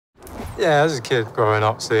Yeah, as a kid growing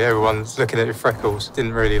up, so everyone's looking at your freckles.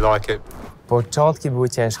 Didn't really like it. Początki były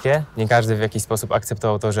ciężkie. Nie każdy w jakiś sposób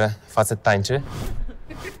akceptował to, że facet tańczy.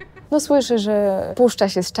 No słyszę, że puszcza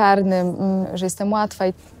się z czarnym, że jestem łatwa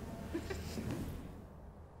i...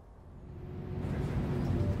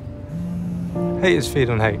 Haters feed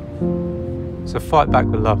on hate, so fight back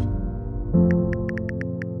with love.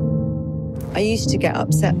 I used to get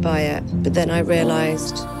upset by it, but then I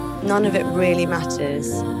realized none of it really matters.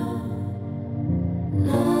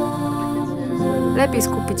 Lepiej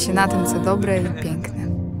skupić się na tym, co dobre i piękne.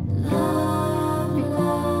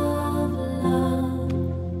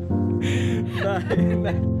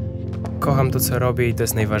 Kocham to, co robię i to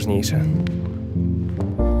jest najważniejsze.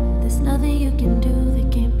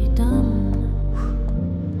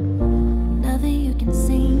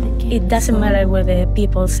 It doesn't matter what the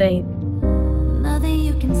people say.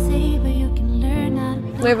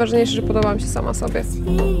 Najważniejsze, że podobam się sama sobie.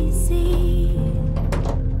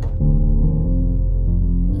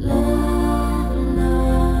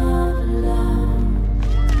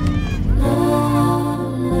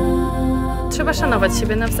 Trzeba szanować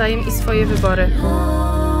siebie nawzajem i swoje wybory.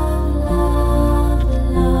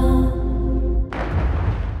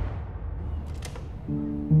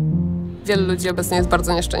 Wielu ludzi obecnie jest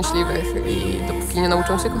bardzo nieszczęśliwych i dopóki nie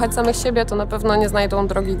nauczą się kochać samych siebie, to na pewno nie znajdą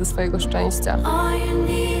drogi do swojego szczęścia.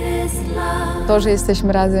 To, że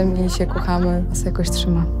jesteśmy razem i się kochamy, nas jakoś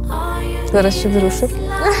trzyma. Zaraz się wzruszę.